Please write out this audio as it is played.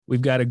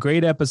We've got a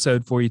great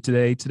episode for you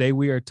today. Today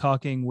we are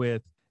talking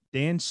with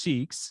Dan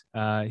Sheeks.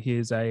 He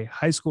is a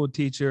high school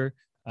teacher,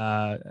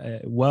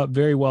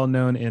 very well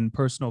known in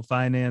personal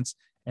finance,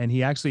 and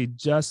he actually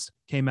just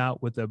came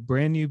out with a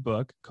brand new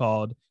book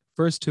called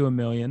First to a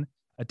Million,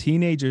 A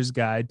Teenager's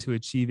Guide to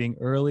Achieving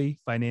Early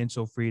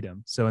Financial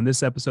Freedom. So in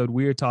this episode,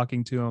 we are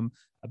talking to him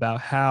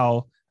about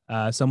how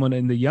someone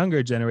in the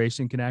younger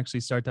generation can actually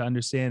start to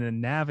understand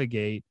and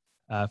navigate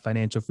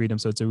financial freedom.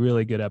 So it's a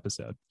really good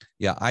episode.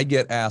 Yeah, I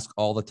get asked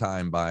all the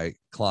time by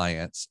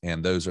clients,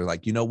 and those are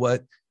like, you know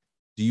what?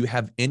 Do you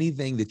have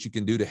anything that you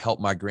can do to help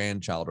my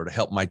grandchild or to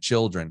help my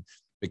children?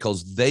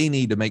 Because they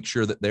need to make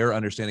sure that they're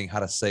understanding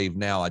how to save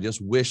now. I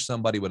just wish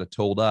somebody would have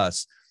told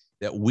us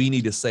that we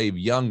need to save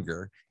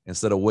younger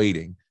instead of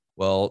waiting.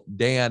 Well,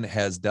 Dan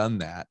has done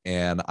that,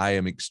 and I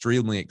am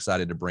extremely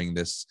excited to bring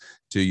this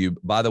to you.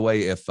 By the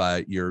way, if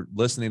you're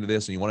listening to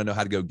this and you want to know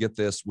how to go get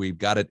this, we've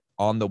got it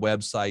on the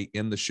website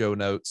in the show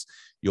notes.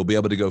 You'll be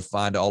able to go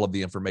find all of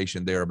the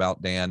information there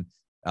about Dan.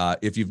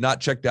 If you've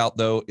not checked out,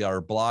 though,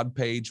 our blog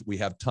page, we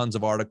have tons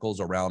of articles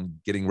around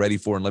getting ready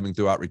for and living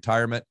throughout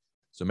retirement.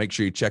 So make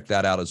sure you check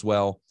that out as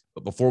well.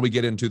 But before we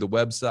get into the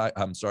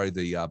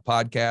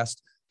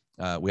podcast,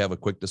 we have a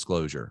quick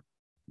disclosure.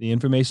 The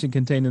information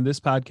contained in this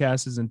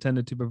podcast is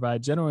intended to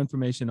provide general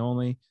information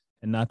only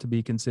and not to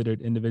be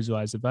considered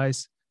individualized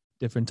advice.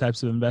 Different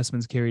types of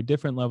investments carry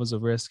different levels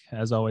of risk.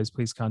 As always,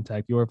 please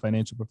contact your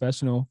financial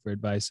professional for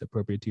advice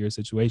appropriate to your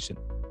situation.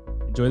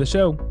 Enjoy the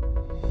show.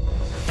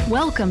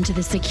 Welcome to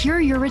the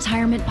Secure Your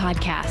Retirement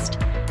Podcast.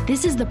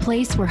 This is the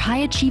place where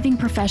high-achieving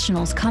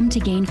professionals come to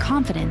gain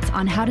confidence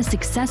on how to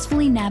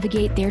successfully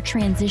navigate their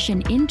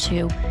transition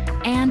into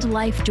and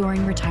life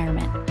during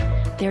retirement.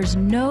 There's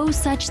no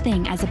such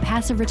thing as a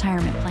passive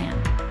retirement plan.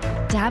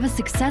 To have a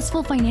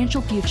successful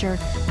financial future,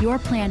 your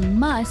plan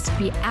must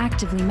be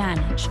actively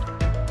managed.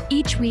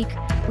 Each week,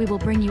 we will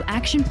bring you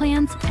action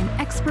plans and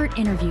expert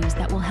interviews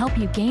that will help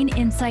you gain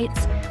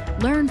insights,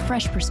 learn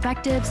fresh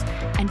perspectives,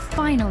 and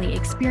finally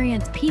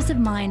experience peace of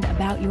mind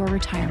about your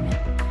retirement.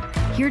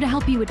 Here to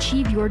help you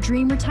achieve your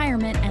dream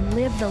retirement and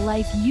live the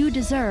life you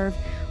deserve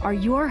are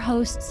your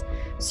hosts,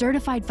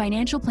 certified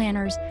financial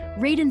planners,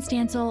 Radon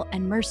Stansel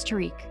and Merce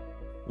Tariq.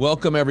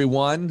 Welcome,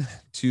 everyone,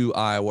 to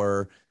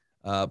our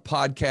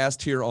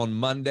podcast here on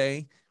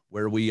Monday,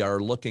 where we are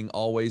looking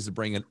always to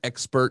bring an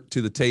expert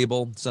to the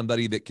table,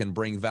 somebody that can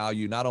bring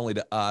value not only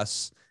to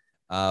us,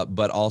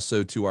 but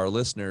also to our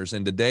listeners.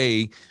 And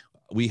today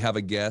we have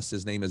a guest.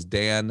 His name is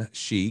Dan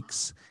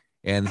Sheeks,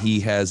 and he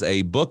has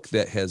a book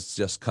that has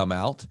just come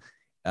out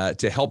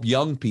to help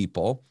young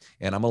people.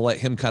 And I'm going to let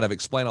him kind of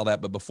explain all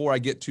that. But before I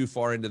get too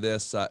far into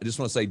this, I just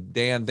want to say,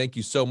 Dan, thank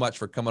you so much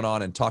for coming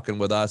on and talking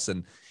with us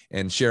and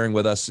sharing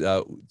with us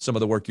some of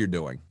the work you're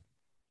doing.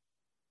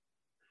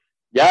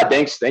 Yeah,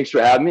 thanks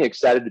for having me.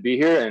 Excited to be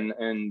here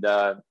and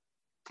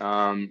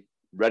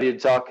ready to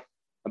talk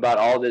about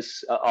all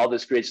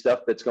this great stuff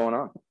that's going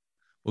on.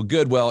 Well,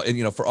 good. Well,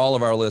 and for all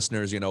of our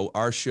listeners,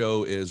 our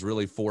show is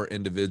really for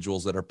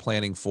individuals that are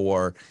planning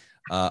for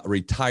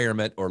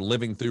retirement or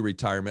living through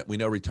retirement. We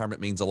know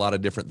retirement means a lot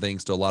of different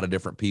things to a lot of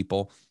different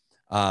people.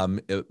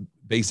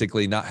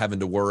 Basically, not having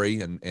to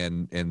worry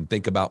and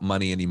think about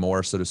money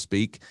anymore, so to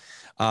speak.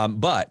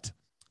 But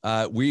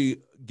we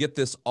get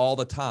this all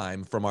the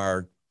time from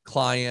our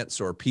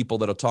clients or people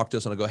that'll talk to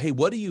us and I'll go, hey,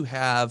 what do you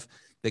have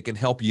that can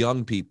help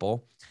young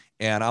people?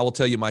 And I will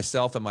tell you,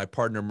 myself and my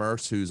partner,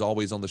 Merce, who's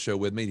always on the show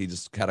with me, he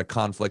just had a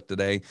conflict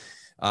today.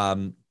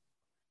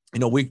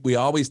 We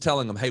always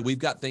telling them, hey, we've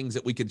got things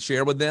that we could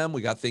share with them.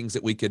 We got things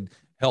that we could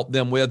help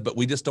them with, but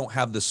we just don't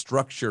have the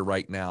structure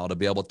right now to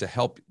be able to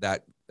help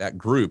that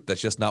group.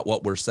 That's just not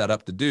what we're set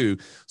up to do.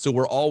 So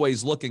we're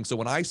always looking. So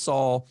when I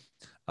saw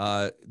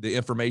the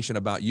information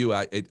about you,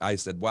 I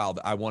said, wow,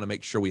 I want to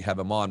make sure we have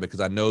him on, because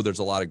I know there's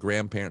a lot of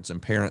grandparents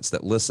and parents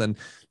that listen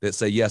that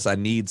say, yes, I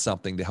need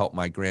something to help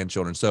my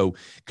grandchildren. So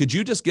could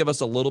you just give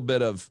us a little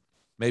bit of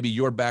maybe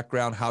your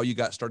background, how you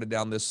got started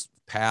down this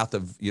path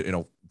of,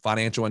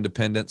 financial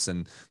independence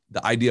and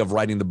the idea of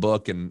writing the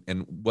book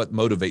and what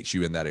motivates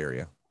you in that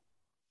area?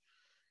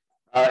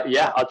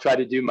 Yeah, I'll try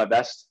to do my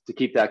best to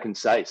keep that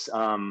concise.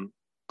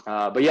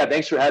 But yeah,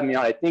 thanks for having me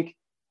on.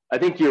 I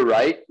think you're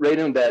right,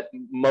 Radon, that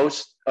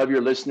most of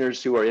your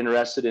listeners who are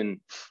interested in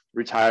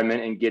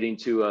retirement and getting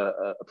to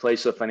a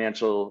place of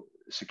financial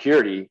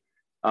security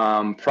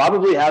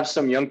probably have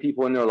some young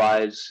people in their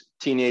lives,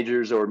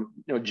 teenagers or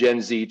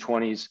Gen Z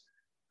 20s,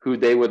 who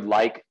they would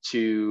like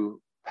to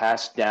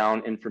pass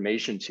down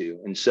information to.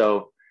 And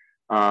so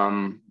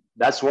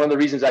that's one of the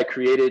reasons I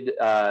created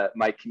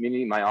my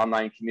community, my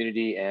online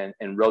community,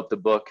 and wrote the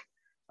book,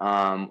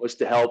 was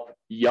to help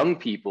young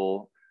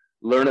people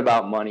learn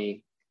about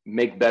money,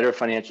 make better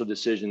financial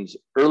decisions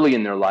early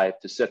in their life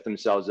to set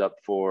themselves up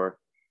for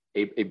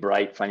a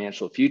bright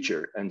financial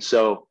future. And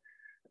so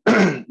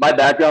my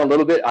background a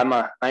little bit,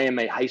 I am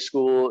a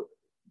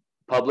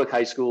public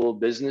high school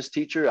business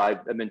teacher.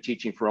 I've been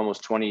teaching for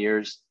almost 20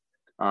 years.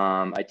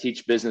 I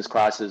teach business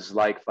classes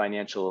like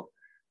financial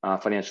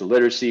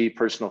literacy,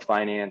 personal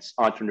finance,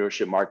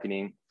 entrepreneurship,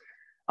 marketing.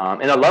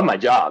 And I love my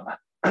job.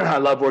 I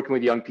love working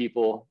with young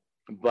people,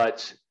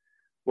 but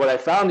what I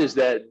found is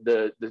that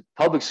the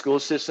public school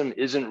system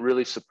isn't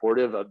really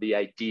supportive of the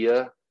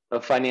idea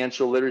of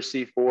financial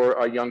literacy for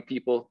our young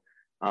people.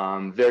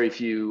 Very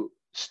few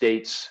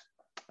states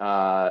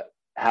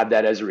have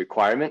that as a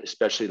requirement,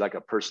 especially like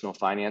a personal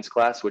finance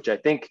class, which I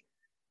think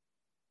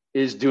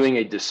is doing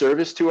a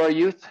disservice to our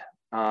youth.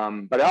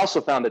 But I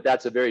also found that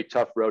that's a very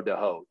tough road to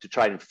hoe to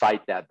try and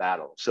fight that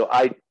battle. So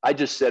I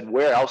just said,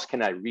 where else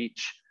can I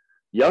reach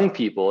young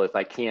people if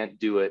I can't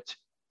do it,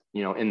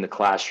 in the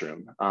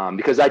classroom?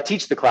 Because I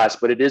teach the class,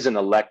 but it is an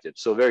elective.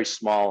 So a very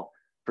small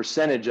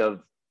percentage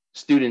of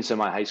students in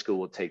my high school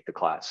will take the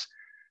class.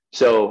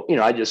 So,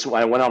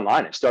 I went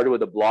online. I started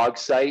with a blog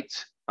site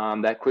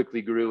that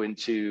quickly grew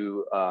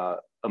into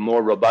a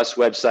more robust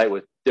website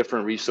with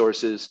different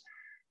resources.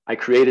 I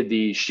created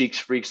the Sheiks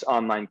Freaks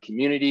online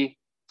community,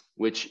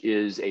 which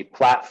is a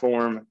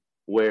platform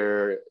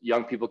where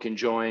young people can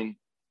join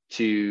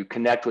to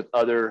connect with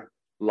other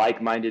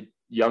like-minded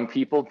young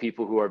people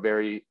who are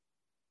very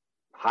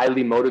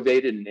highly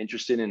motivated and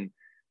interested in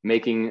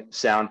making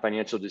sound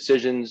financial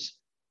decisions,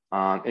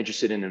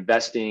 interested in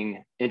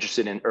investing,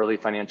 interested in early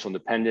financial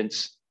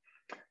independence.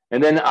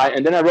 And then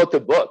I wrote the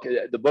book.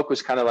 The book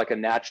was kind of like a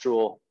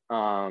natural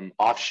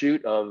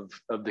offshoot of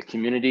the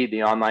community,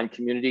 the online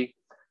community.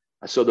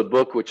 So the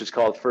book, which is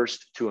called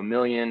First to a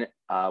Million,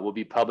 will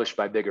be published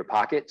by Bigger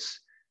Pockets,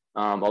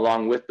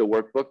 along with the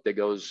workbook that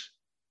goes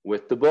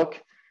with the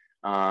book.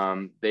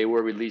 They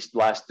were released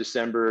last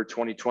December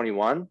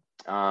 2021.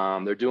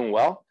 They're doing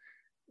well.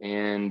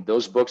 And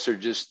those books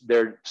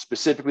they're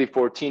specifically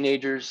for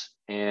teenagers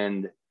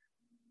and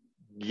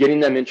getting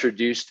them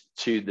introduced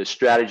to the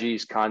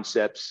strategies,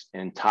 concepts,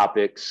 and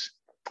topics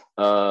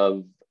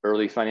of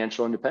early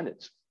financial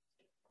independence.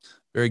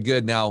 Very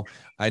good. Now,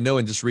 I know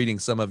in just reading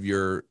some of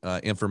your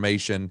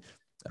information,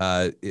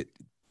 you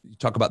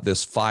talk about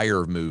this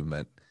FIRE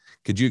movement.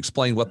 Could you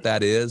explain what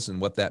that is and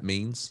what that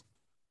means?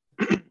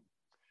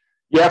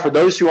 Yeah, for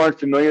those who aren't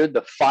familiar,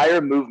 the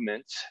FIRE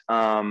movement,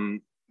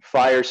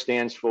 FIRE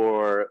stands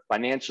for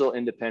Financial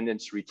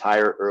Independence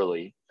Retire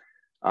Early,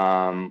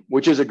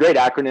 which is a great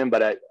acronym,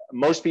 but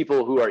most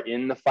people who are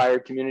in the FIRE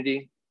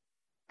community,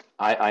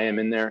 I am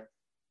in there,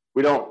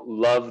 we don't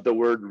love the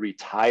word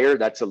retire.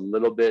 That's a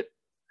little bit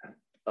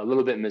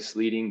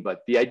misleading,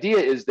 but the idea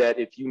is that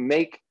if you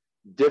make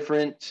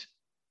different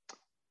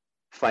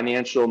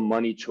financial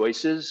money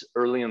choices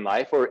early in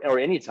life or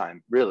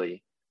anytime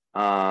really,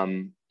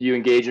 you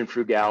engage in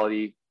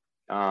frugality,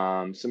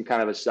 some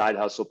kind of a side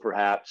hustle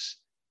perhaps,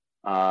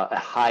 a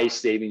high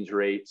savings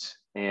rate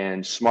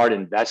and smart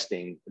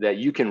investing, that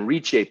you can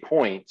reach a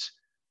point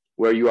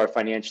where you are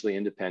financially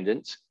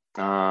independent.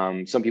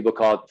 Some people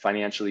call it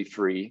financially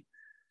free,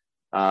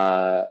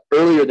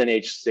 earlier than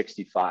age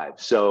 65.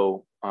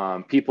 So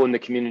people in the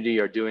community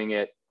are doing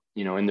it,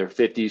 in their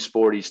 50s,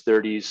 40s,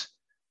 30s,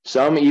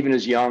 some even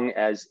as young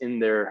as in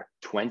their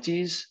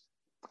 20s.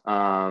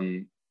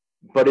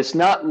 But it's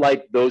not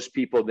like those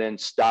people then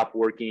stop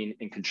working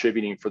and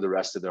contributing for the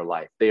rest of their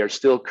life. They are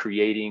still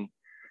creating.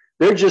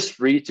 They're just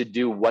free to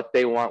do what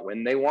they want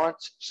when they want.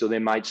 So they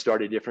might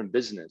start a different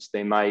business.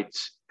 They might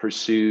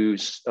pursue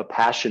a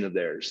passion of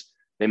theirs.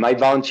 They might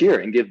volunteer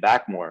and give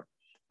back more,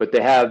 but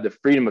they have the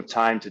freedom of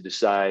time to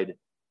decide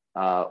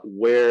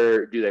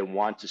where do they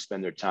want to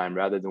spend their time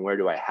rather than where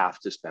do I have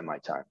to spend my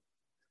time.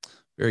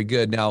 Very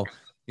good. Now,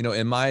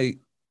 in my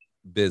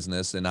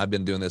business, and I've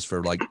been doing this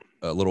for like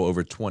a little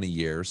over 20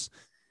 years,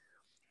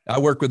 I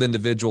work with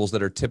individuals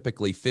that are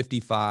typically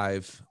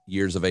 55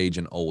 years of age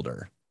and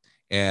older.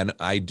 And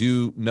I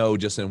do know,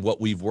 just in what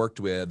we've worked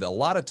with, a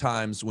lot of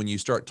times when you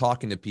start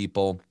talking to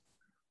people,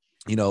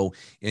 and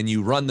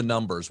you run the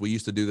numbers, we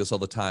used to do this all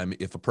the time.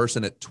 If a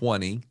person at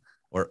 20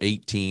 or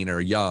 18 or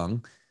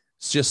young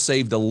just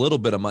saved a little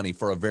bit of money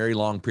for a very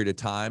long period of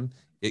time,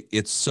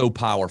 it's so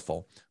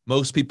powerful.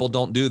 Most people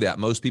don't do that.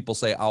 Most people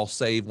say, I'll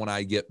save when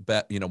I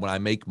when I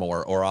make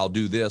more, or I'll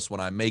do this when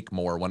I make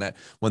more,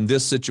 when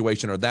this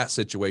situation or that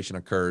situation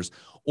occurs.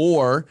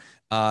 Or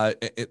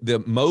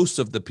most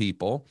of the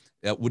people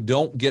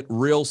don't get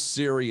real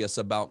serious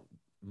about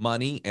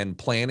money and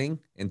planning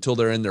until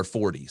they're in their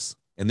 40s.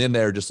 And then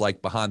they're just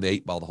like behind the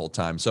 8 ball the whole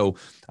time. So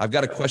I've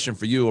got a question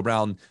for you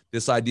around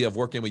this idea of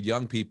working with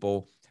young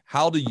people.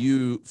 How do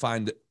you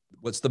find,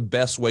 what's the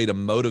best way to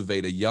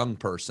motivate a young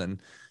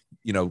person,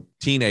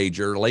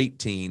 teenager, late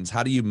teens?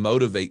 How do you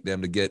motivate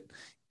them to get,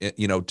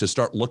 to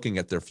start looking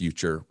at their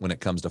future when it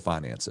comes to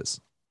finances?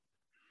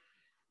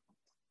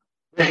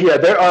 Yeah,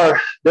 there are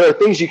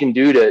things you can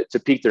do to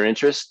pique their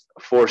interest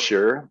for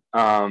sure.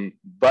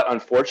 But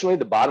unfortunately,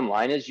 the bottom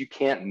line is you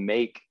can't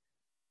make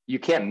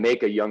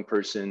a young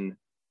person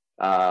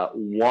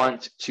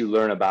want to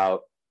learn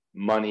about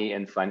money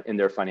and in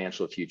their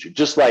financial future.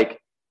 Just like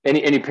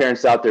any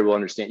parents out there will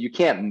understand, you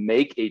can't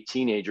make a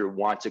teenager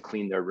want to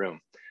clean their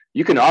room.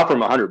 You can offer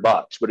them $100,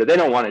 but if they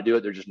don't want to do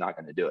it, they're just not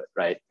going to do it,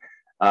 right?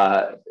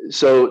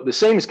 So the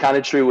same is kind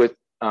of true with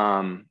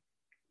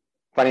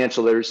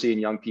financial literacy in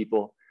young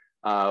people.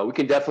 We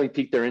can definitely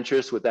pique their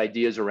interest with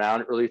ideas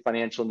around early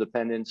financial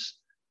independence.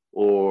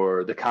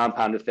 or the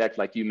compound effect,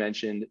 like you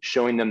mentioned,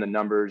 showing them the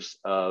numbers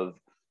of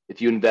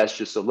if you invest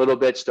just a little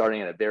bit,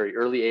 starting at a very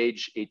early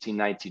age, 18,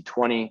 19,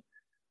 20,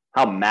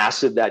 how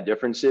massive that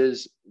difference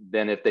is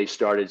than if they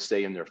started,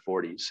 say, in their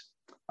 40s,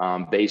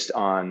 based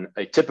on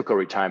a typical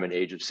retirement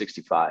age of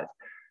 65.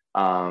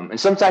 And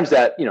sometimes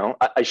that,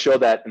 I show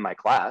that in my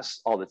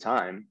class all the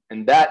time,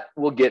 and that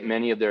will get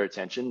many of their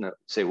attention to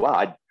say,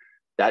 wow,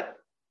 that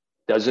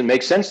doesn't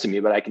make sense to me,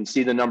 but I can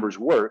see the numbers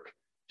work.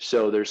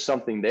 So there's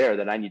something there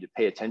that I need to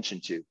pay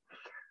attention to.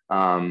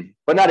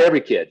 But not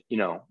every kid,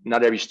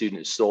 not every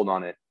student is sold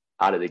on it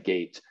out of the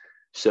gate.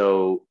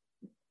 So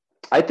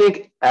I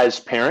think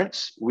as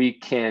parents, we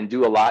can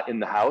do a lot in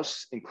the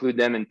house, include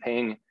them in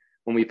paying,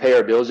 when we pay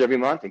our bills every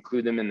month,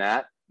 include them in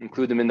that,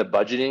 include them in the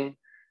budgeting,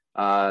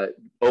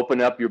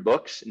 open up your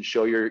books and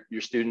show your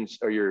students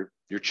or your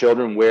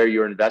children where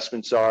your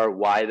investments are,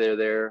 why they're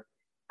there,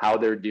 how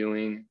they're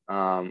doing,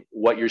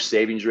 what your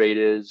savings rate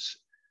is,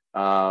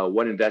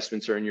 what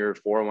investments are in your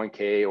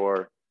 401k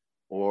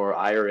or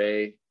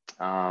IRA,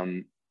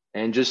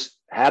 and just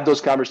have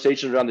those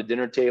conversations around the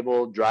dinner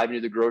table, driving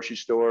to the grocery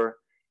store.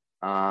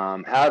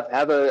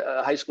 Have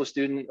a high school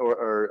student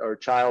or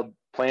child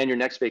plan your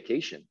next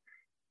vacation.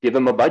 Give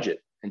them a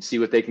budget and see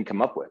what they can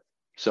come up with.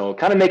 So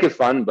kind of make it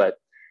fun, but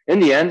in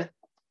the end,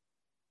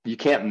 you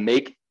can't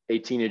make a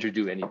teenager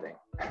do anything.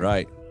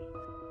 Right.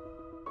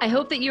 I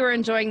hope that you are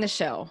enjoying the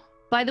show.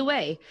 By the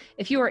way,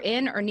 if you are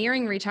in or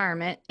nearing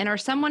retirement and are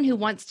someone who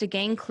wants to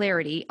gain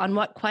clarity on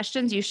what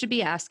questions you should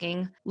be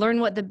asking, learn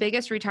what the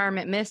biggest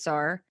retirement myths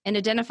are, and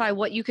identify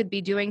what you could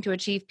be doing to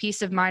achieve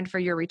peace of mind for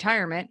your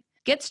retirement,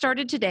 get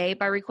started today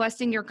by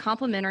requesting your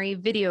complimentary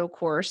video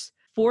course,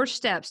 4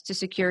 Steps to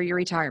Secure Your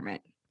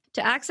Retirement.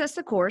 To access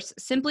the course,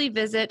 simply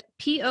visit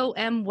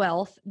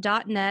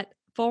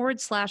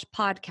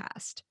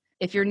pomwealth.net/podcast.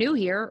 If you're new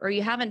here or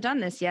you haven't done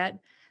this yet,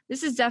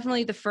 this is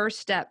definitely the first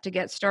step to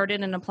get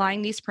started in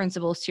applying these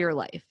principles to your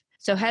life.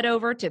 So head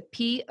over to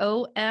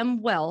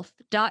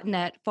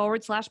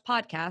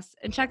pomwealth.net/podcast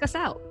and check us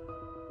out.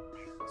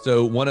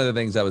 So one of the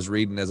things I was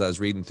reading as I was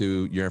reading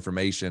through your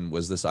information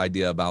was this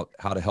idea about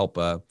how to help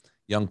a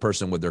young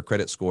person with their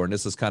credit score. And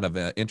this is kind of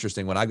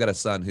interesting. When I got a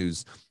son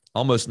who's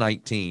almost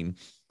 19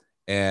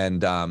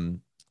 and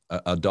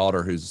a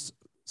daughter who's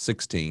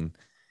 16.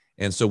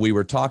 And so we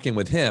were talking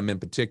with him in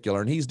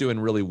particular, and he's doing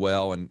really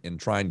well and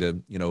trying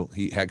to,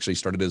 he actually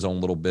started his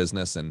own little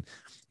business and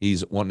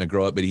he's wanting to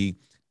grow up, but he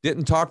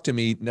didn't talk to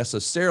me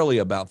necessarily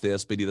about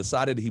this, but he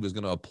decided he was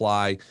going to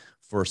apply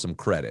for some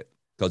credit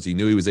because he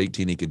knew he was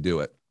 18, he could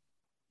do it.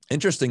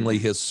 Interestingly,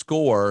 his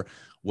score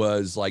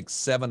was like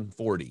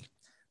 740.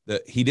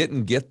 He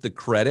didn't get the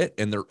credit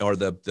and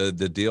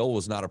the deal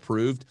was not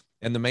approved.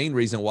 And the main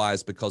reason why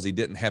is because he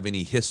didn't have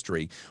any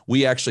history.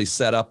 We actually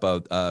set up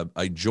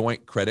a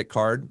joint credit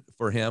card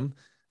for him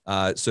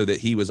so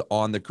that he was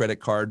on the credit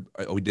card.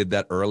 We did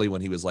that early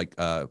when he was like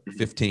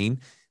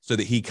 15, so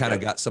that he kind of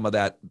got some of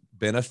that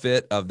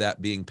benefit of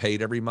that being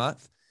paid every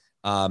month.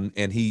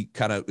 And he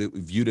kind of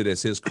viewed it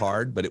as his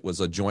card, but it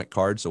was a joint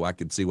card, so I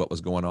could see what was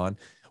going on.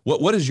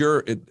 What is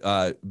your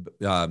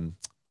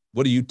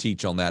what do you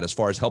teach on that as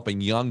far as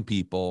helping young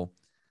people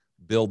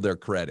build their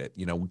credit,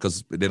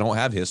 because they don't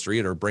have history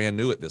and are brand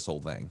new at this whole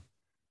thing?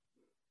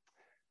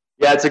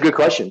 Yeah, it's a good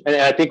question. And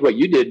I think what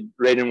you did,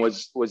 Radon,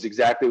 was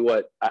exactly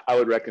what I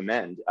would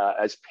recommend.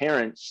 As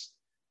parents,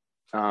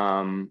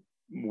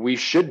 we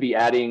should be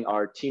adding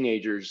our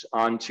teenagers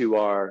onto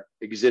our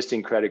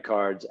existing credit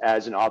cards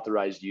as an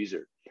authorized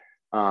user.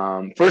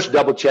 First,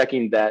 double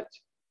checking that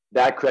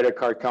credit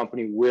card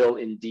company will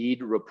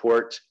indeed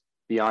report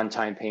the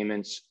on-time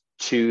payments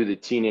to the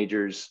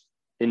teenager's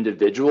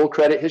individual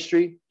credit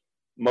history.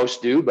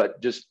 Most do,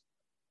 but just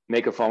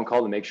make a phone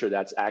call to make sure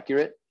that's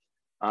accurate.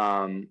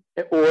 Or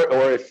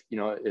if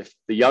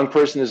the young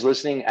person is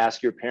listening,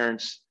 ask your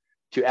parents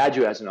to add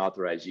you as an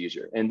authorized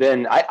user. And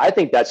then I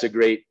think that's a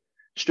great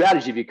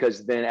strategy,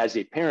 because then as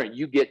a parent,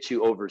 you get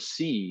to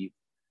oversee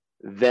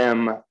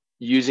them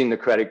using the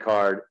credit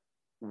card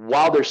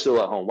while they're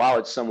still at home, while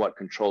it's somewhat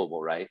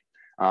controllable, right?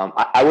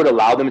 I would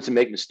allow them to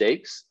make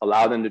mistakes,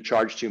 allow them to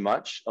charge too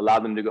much, allow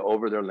them to go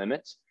over their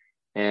limits,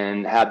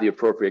 and have the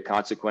appropriate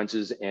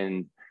consequences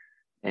and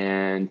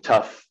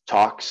tough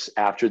talks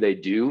after they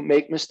do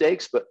make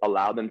mistakes, but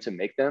allow them to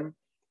make them.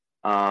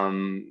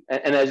 And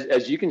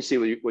as you can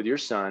see with your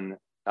son,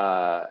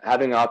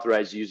 having an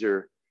authorized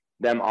user,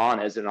 them on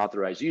as an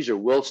authorized user,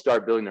 will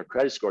start building their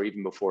credit score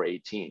even before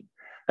 18.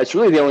 That's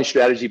really the only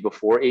strategy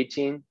before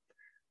 18.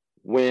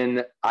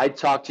 When I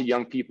talk to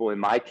young people in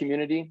my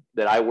community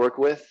that I work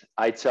with,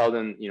 I tell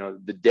them,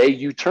 the day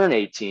you turn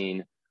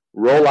 18,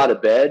 roll out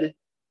of bed,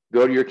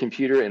 go to your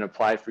computer and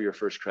apply for your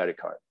first credit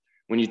card.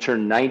 When you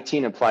turn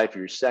 19, apply for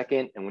your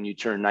second. And when you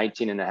turn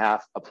 19 and a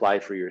half, apply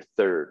for your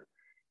third.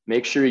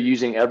 Make sure you're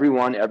using every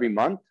one every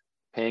month,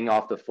 paying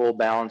off the full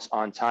balance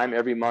on time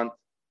every month.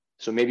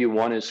 So maybe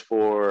one is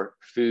for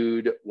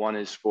food, one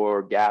is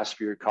for gas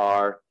for your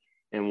car,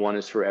 and one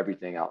is for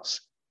everything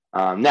else.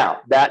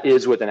 Now, that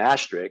is with an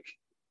asterisk,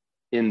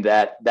 in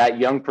that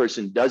young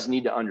person does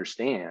need to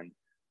understand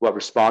what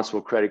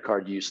responsible credit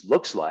card use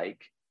looks like.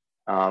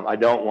 I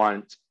don't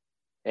want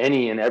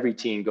any and every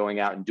teen going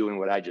out and doing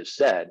what I just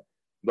said.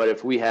 But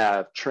if we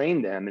have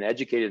trained them and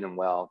educated them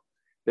well,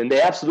 then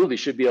they absolutely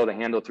should be able to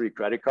handle 3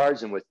 credit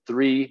cards. And with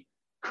 3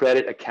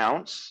 credit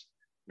accounts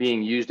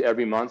being used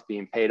every month,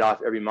 being paid off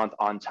every month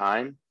on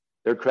time,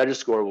 their credit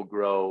score will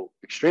grow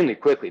extremely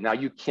quickly. Now,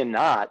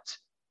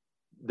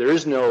 there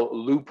is no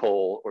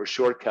loophole or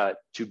shortcut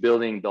to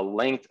building the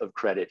length of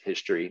credit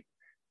history.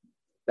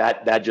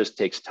 That just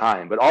takes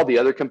time. But all the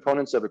other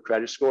components of a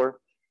credit score,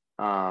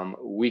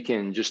 we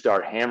can just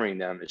start hammering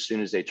them as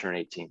soon as they turn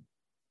 18.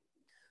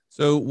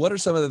 So what are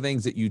some of the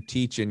things that you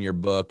teach in your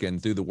book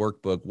and through the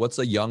workbook? What's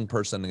a young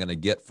person going to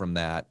get from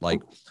that?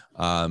 Like,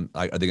 are they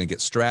going to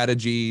get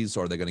strategies,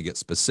 or are they going to get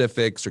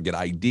specifics or get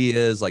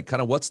ideas? Like,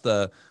 kind of what's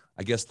the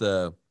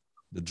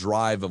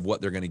drive of what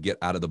they're going to get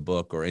out of the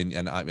book?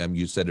 And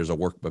you said there's a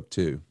workbook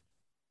too.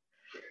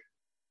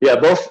 Yeah,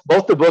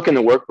 both the book and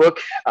the workbook.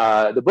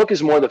 The book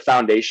is more the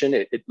foundation.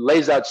 It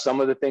lays out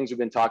some of the things we've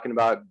been talking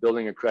about: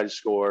 building a credit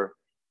score,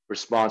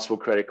 responsible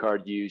credit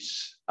card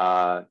use,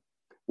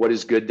 what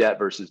is good debt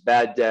versus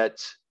bad debt,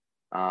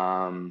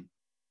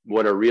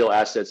 what are real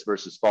assets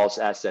versus false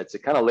assets.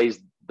 It kind of lays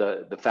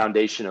the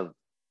foundation of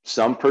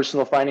some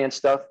personal finance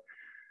stuff.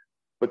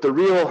 But the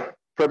real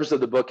purpose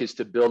of the book is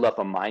to build up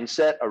a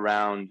mindset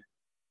around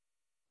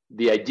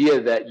the idea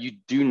that you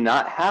do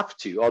not have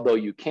to, although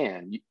you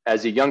can,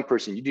 as a young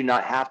person, you do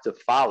not have to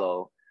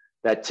follow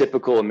that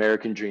typical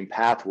American dream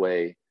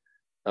pathway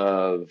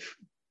of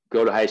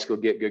go to high school,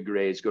 get good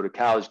grades, go to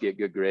college, get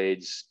good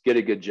grades, get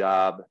a good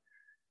job,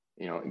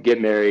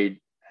 get married,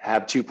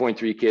 have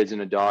 2.3 kids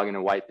and a dog and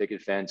a white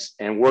picket fence,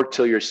 and work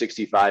till you're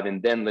 65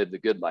 and then live the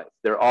good life.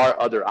 There are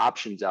other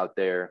options out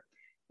there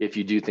if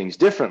you do things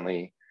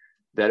differently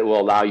that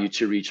will allow you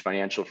to reach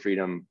financial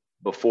freedom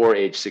before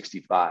age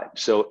 65.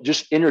 So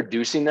just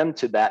introducing them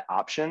to that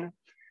option.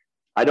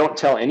 I don't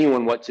tell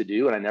anyone what to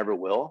do, and I never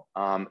will.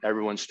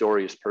 Everyone's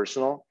story is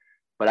personal,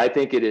 but I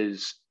think it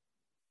is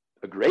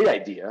a great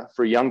idea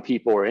for young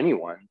people or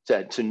anyone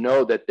to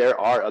know that there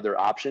are other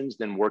options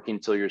than working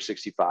till you're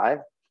 65,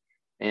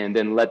 and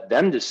then let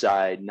them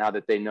decide, now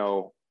that they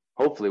know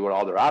hopefully what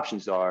all their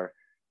options are.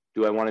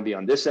 Do I want to be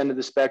on this end of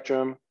the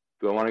spectrum?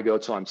 Do I want to go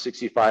till I'm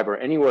 65 or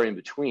anywhere in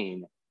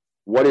between?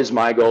 What is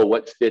my goal?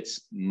 What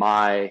fits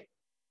my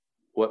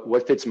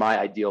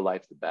ideal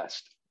life the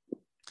best?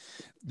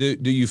 Do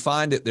you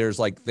find that there's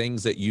like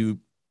things that you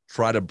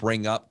try to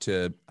bring up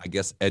to, I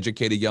guess,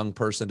 educate a young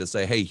person to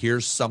say, hey,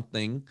 here's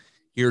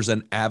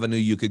an avenue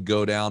you could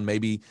go down.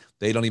 Maybe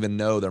they don't even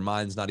know, their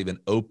mind's not even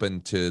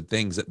open to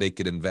things that they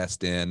could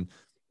invest in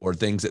or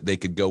things that they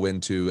could go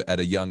into at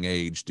a young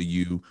age. Do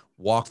you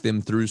walk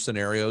them through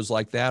scenarios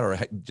like that, or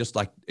just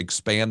like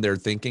expand their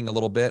thinking a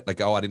little bit? Like,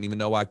 oh, I didn't even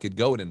know I could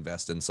go and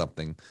invest in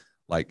something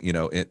like,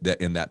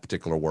 in that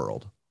particular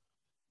world.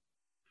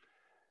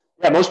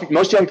 Yeah,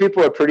 most young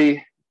people are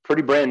pretty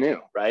brand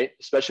new, right?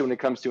 Especially when it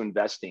comes to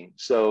investing.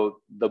 So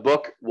the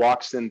book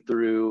walks them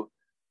through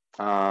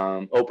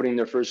opening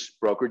their first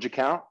brokerage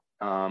account,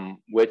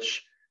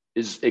 which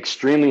is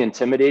extremely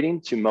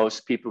intimidating to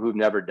most people who've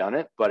never done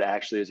it, but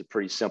actually is a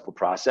pretty simple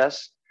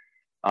process.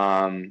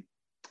 And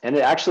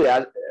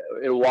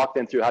it'll walk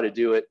them through how to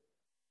do it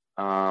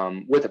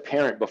with a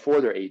parent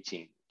before they're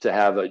 18, to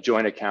have a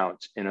joint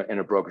account in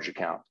a brokerage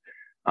account.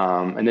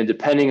 And then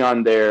depending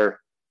on their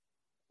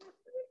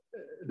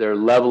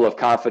level of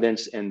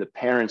confidence and the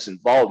parents'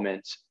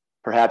 involvement,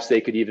 perhaps they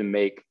could even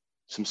make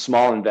some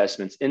small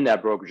investments in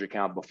that brokerage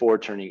account before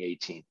turning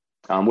 18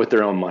 with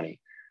their own money.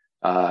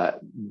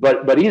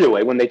 But either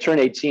way, when they turn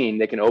 18,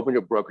 they can open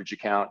a brokerage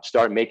account,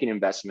 start making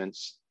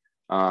investments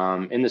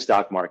in the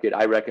stock market.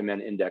 I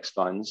recommend index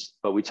funds,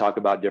 but we talk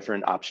about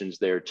different options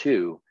there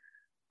too.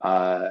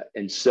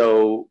 And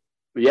so,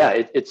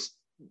 yeah,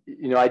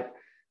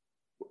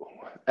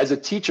 as a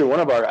teacher,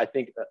 I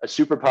think a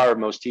superpower of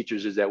most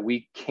teachers is that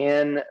we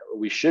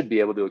should be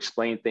able to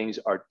explain things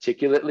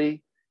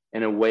articulately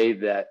in a way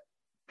that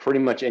pretty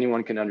much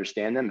anyone can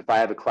understand them. If I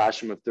have a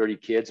classroom of 30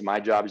 kids, my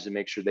job is to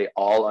make sure they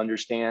all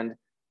understand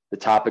the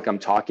topic I'm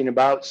talking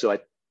about. So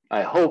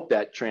I hope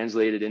that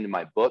translated into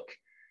my book.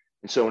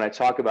 And so when I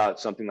talk about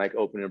something like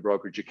opening a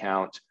brokerage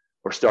account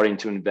or starting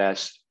to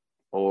invest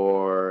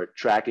or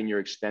tracking your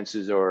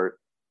expenses or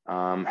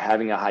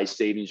having a high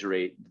savings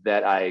rate,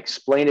 that I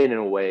explain it in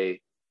a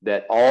way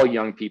that all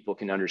young people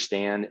can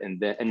understand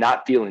and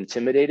not feel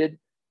intimidated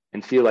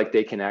and feel like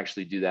they can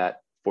actually do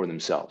that for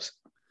themselves.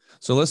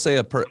 So let's say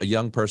a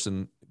young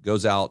person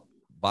goes out,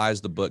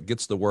 buys the book,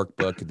 gets the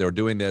workbook, they're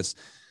doing this,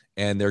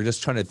 and they're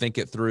just trying to think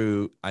it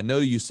through. I know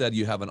you said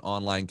you have an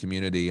online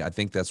community. I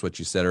think that's what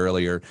you said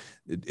earlier.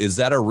 Is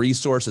that a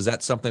resource? Is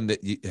that something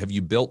that have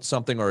you built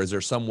something, or is there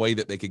some way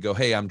that they could go,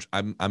 hey,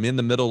 I'm in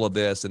the middle of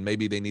this, and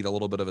maybe they need a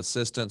little bit of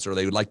assistance, or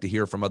they would like to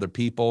hear from other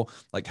people?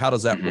 Like, how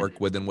does that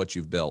work within what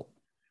you've built?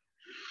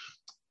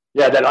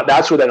 Yeah,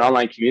 that's where that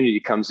online community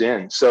comes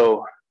in.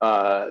 So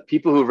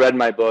people who've read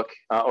my book,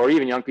 or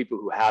even young people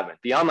who haven't,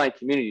 the online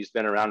community has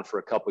been around for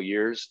a couple of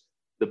years.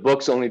 The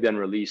book's only been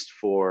released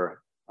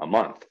for a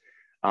month.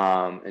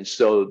 And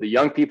so the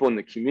young people in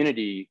the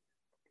community,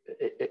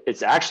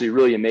 it's actually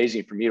really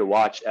amazing for me to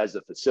watch as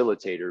a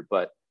facilitator,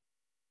 but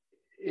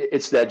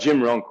it's that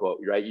Jim Rohn quote,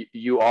 right?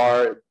 You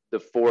are the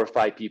 4 or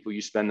 5 people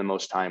you spend the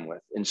most time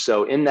with. And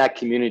so in that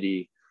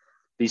community,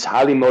 these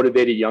highly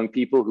motivated young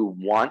people who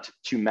want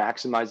to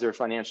maximize their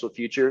financial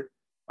future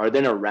are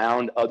then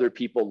around other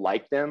people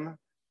like them,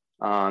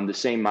 the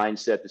same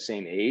mindset, the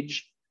same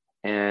age,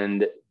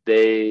 and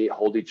they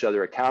hold each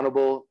other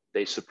accountable.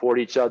 They support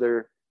each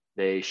other.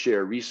 They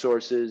share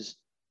resources.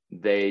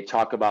 They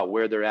talk about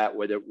where they're at,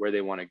 where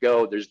they want to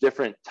go. There's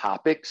different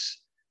topics.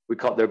 We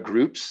call their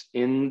groups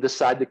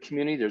inside the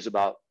community. There's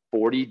about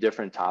 40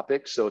 different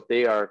topics. So if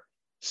they are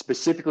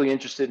specifically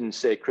interested in,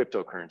 say,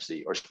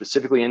 cryptocurrency, or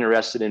specifically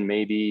interested in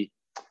maybe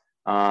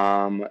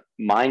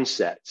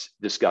mindset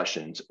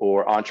discussions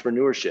or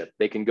entrepreneurship,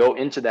 they can go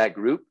into that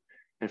group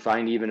and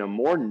find even a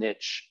more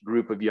niche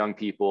group of young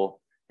people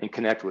and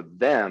connect with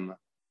them.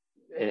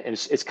 And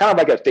it's kind of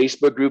like a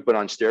Facebook group, but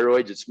on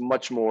steroids. It's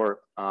much more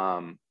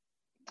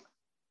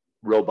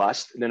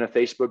robust than a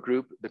Facebook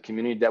group. The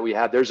community that we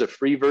have, there's a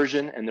free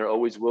version, and there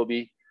always will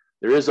be.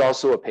 There is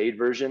also a paid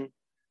version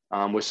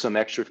with some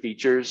extra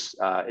features.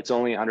 It's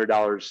only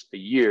 $100 a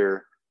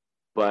year,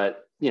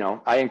 but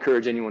I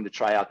encourage anyone to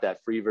try out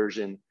that free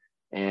version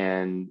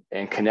and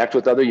connect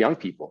with other young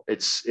people.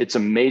 It's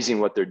amazing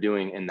what they're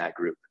doing in that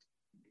group.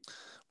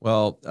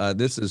 Well,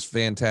 this is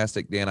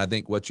fantastic, Dan. I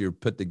think what you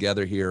put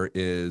together here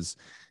is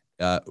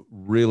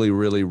really,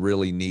 really,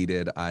 really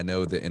needed. I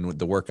know that in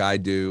the work I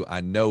do,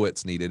 I know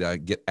it's needed. I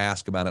get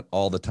asked about it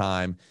all the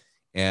time.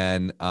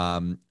 And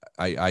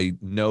I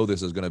know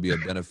this is going to be a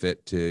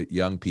benefit to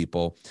young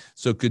people.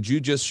 So could you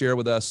just share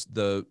with us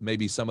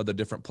maybe some of the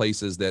different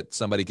places that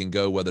somebody can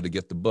go, whether to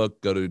get the book,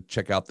 go to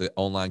check out the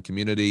online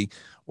community,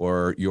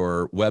 or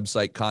your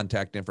website,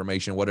 contact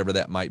information, whatever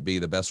that might be,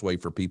 the best way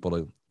for people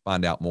to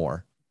find out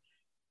more?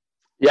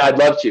 Yeah, I'd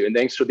love to. And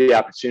thanks for the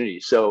opportunity.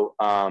 So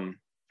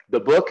the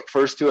book,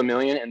 First to a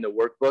Million, and the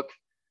workbook,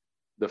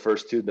 the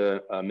First to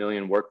the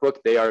Million workbook,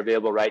 they are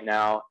available right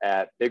now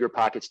at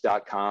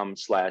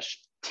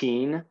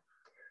biggerpockets.com/teen.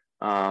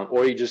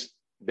 Or you just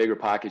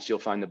BiggerPockets, you'll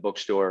find the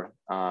bookstore.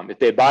 If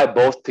they buy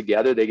both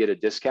together, they get a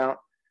discount.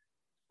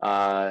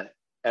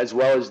 As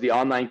well as the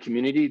online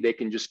community, they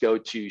can just go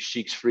to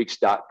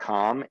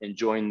sheiksfreaks.com and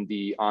join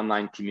the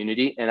online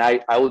community. And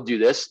I will do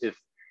this if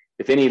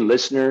any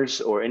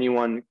listeners or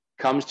anyone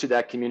comes to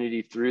that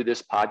community through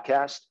this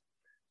podcast.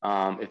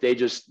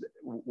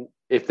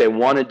 If they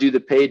want to do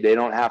the paid, they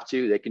don't have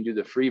to. They can do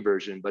the free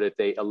version. But if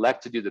they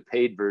elect to do the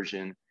paid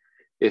version,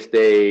 if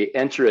they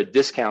enter a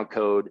discount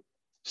code,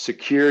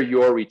 Secure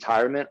Your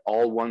Retirement,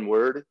 all one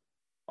word,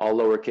 all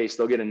lowercase,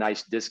 they'll get a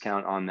nice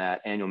discount on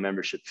that annual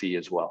membership fee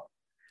as well.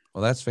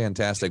 Well, that's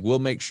fantastic. We'll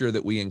make sure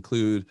that we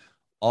include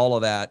all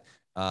of that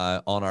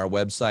on our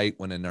website,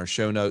 when in our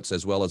show notes,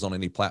 as well as on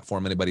any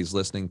platform anybody's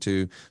listening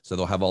to. So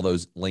they'll have all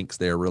those links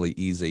there really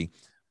easy.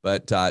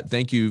 But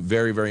thank you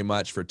very, very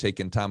much for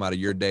taking time out of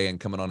your day and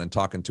coming on and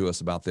talking to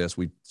us about this.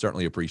 We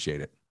certainly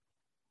appreciate it.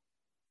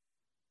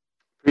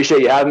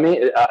 Appreciate you having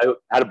me. I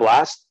had a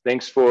blast.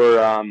 Thanks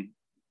for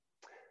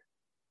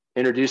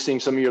introducing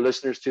some of your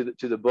listeners to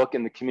the book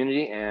and the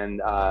community,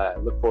 and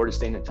look forward to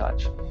staying in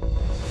touch.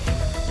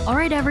 All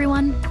right,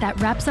 everyone,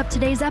 that wraps up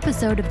today's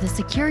episode of the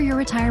Secure Your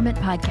Retirement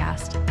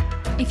podcast.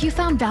 If you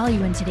found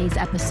value in today's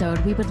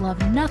episode, we would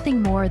love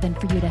nothing more than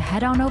for you to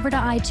head on over to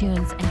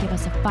iTunes and give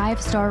us a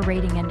 5-star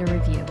rating and a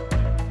review.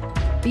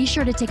 Be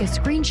sure to take a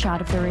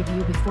screenshot of the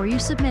review before you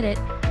submit it,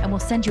 and we'll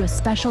send you a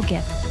special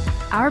gift,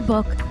 our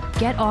book,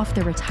 Get Off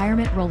the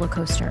Retirement Roller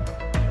Coaster.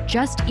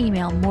 Just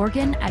email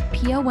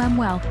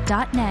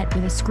morgan@pomwealth.net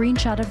with a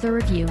screenshot of the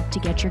review to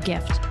get your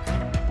gift.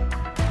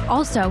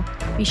 Also,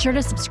 be sure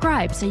to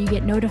subscribe so you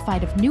get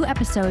notified of new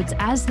episodes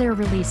as they're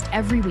released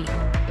every week.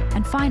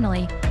 And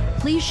finally,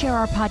 please share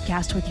our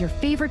podcast with your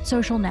favorite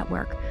social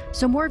network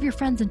so more of your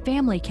friends and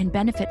family can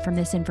benefit from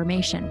this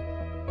information.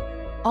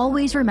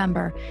 Always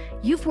remember,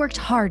 you've worked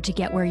hard to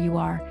get where you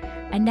are,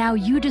 and now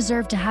you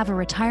deserve to have a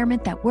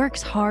retirement that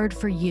works hard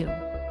for you.